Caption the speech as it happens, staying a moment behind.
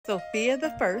Sofia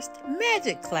the First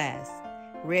Magic Class,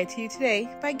 read to you today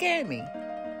by Gammy.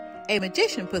 A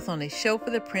magician puts on a show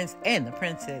for the prince and the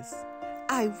princess.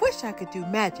 I wish I could do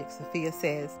magic, Sofia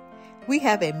says. We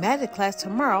have a magic class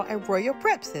tomorrow at Royal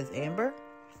Prep, says Amber.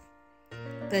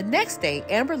 The next day,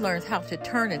 Amber learns how to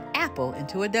turn an apple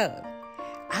into a dove.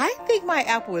 I think my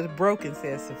apple is broken,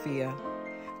 says Sofia.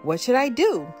 What should I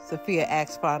do? Sofia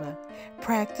asks Fauna.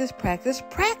 Practice, practice,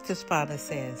 practice, Fauna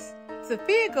says.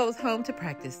 Sofia goes home to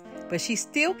practice, but she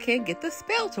still can't get the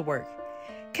spell to work.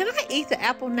 Can I eat the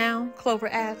apple now? Clover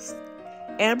asks.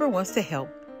 Amber wants to help.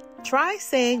 Try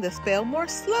saying the spell more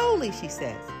slowly, she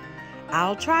says.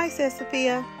 I'll try, says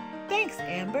Sofia. Thanks,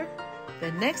 Amber.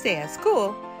 The next day at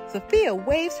school, Sofia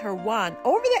waves her wand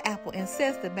over the apple and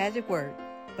says the magic word,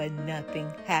 but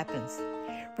nothing happens.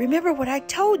 Remember what I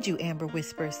told you, Amber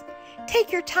whispers.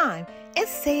 Take your time and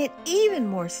say it even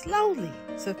more slowly.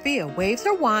 Sofia waves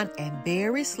her wand and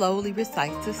very slowly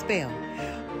recites the spell.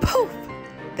 Poof!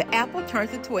 The apple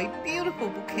turns into a beautiful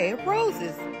bouquet of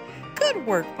roses. Good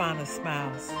work, Fauna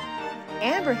smiles.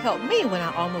 Amber helped me when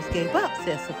I almost gave up,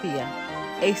 says Sofia.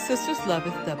 A sister's love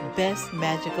is the best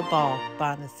magic of all,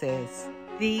 Fauna says.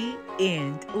 The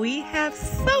end. We have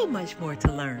so much more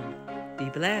to learn. Be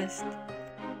blessed.